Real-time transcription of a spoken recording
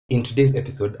In today's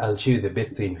episode, I'll show you the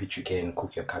best way in which you can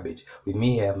cook your cabbage. With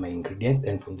me, I have my ingredients,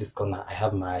 and from this corner, I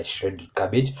have my shredded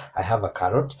cabbage. I have a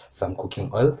carrot, some cooking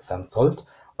oil, some salt,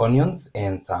 onions,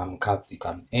 and some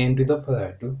capsicum. And without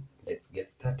further ado, let's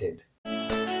get started.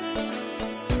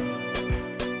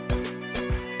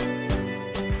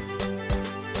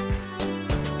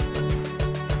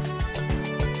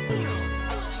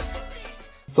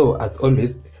 So, as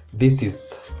always, this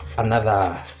is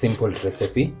another simple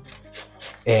recipe,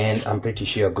 and I'm pretty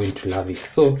sure you're going to love it.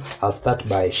 So I'll start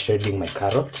by shredding my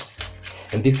carrot,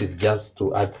 and this is just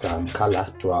to add some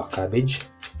color to our cabbage.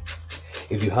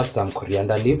 If you have some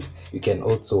coriander leaves, you can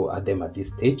also add them at this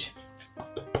stage.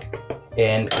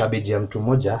 And cabbage ya mtu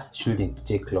moja shouldn't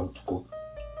take long to cook.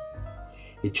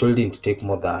 It shouldn't take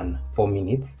more than 4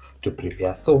 minutes to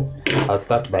prepare. So I'll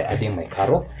start by adding my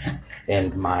carrots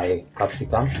and my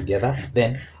capsicum together.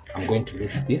 Then I'm going to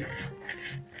mix this.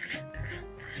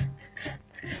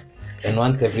 And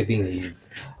once everything is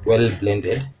well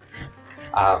blended,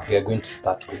 we are going to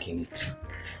start cooking it.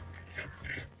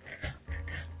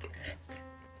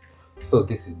 So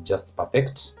this is just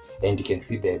perfect, and you can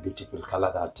see the beautiful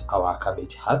color that our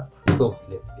cabbage has. So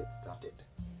let's get started.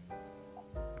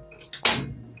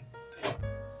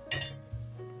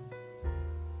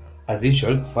 As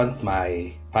usual, once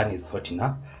my pan is hot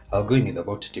enough, I'll go in with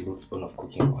about a tablespoon of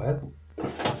cooking oil.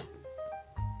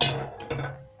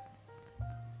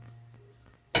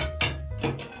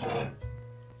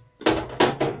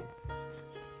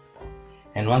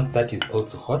 And once that is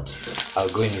also hot, I'll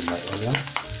go in with my onions.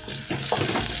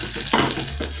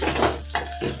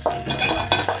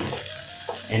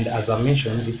 And as I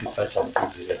mentioned, this is such an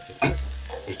easy recipe.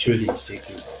 It shouldn't take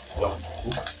you long to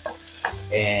cook.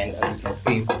 And as you can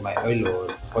see, my oil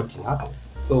was hot enough.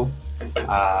 So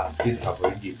these have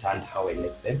already turned how I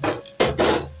like them.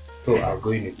 So I'll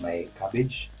go in with my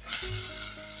cabbage.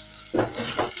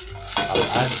 I'll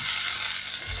add,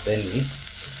 then mix.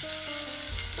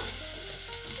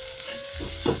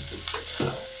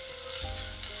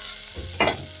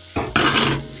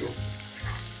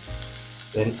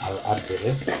 Then I'll add the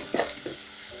rest.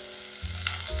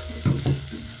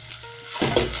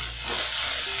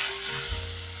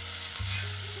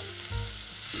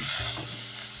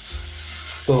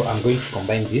 So I'm going to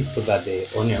combine this so that the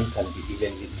onion can be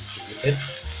evenly distributed,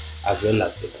 as well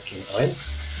as the cooking oil.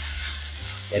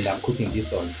 And I'm cooking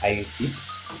this on high heat.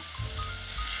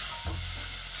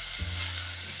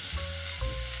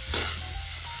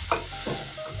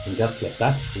 And just like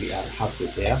that, we are halfway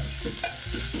there.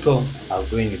 So I'll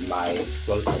go in with my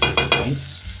salt at this point.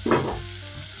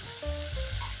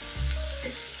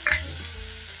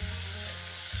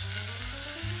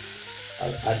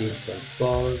 I'll add in some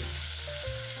salt.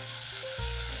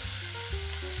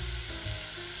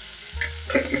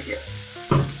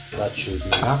 That should be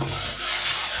enough.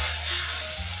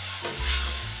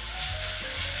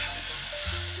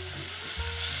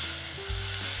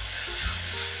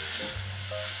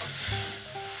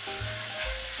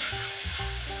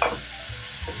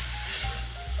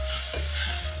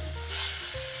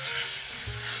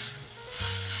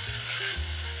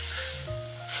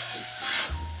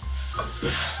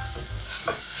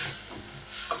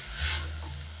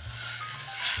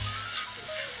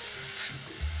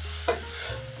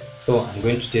 So I'm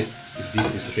going to test if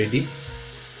this is ready.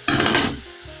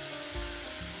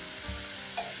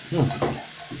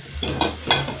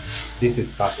 This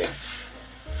is perfect.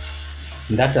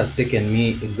 And that has taken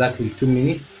me exactly 2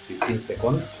 minutes 15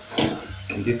 seconds,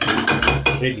 and this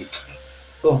is ready.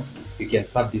 So you can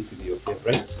serve this with your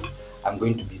favorite. I'm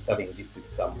going to be serving this with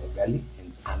some ugali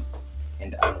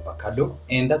and an avocado,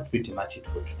 and that's pretty much it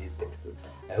for today's episode.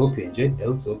 I hope you enjoyed. I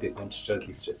also hope you're going to try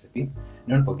this recipe.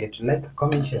 Don't forget to like,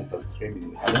 comment, share, and subscribe if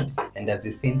you haven't. And as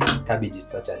you've seen, cabbage is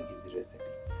such an easy recipe.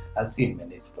 I'll see you in my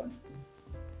next one.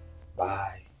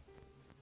 Bye.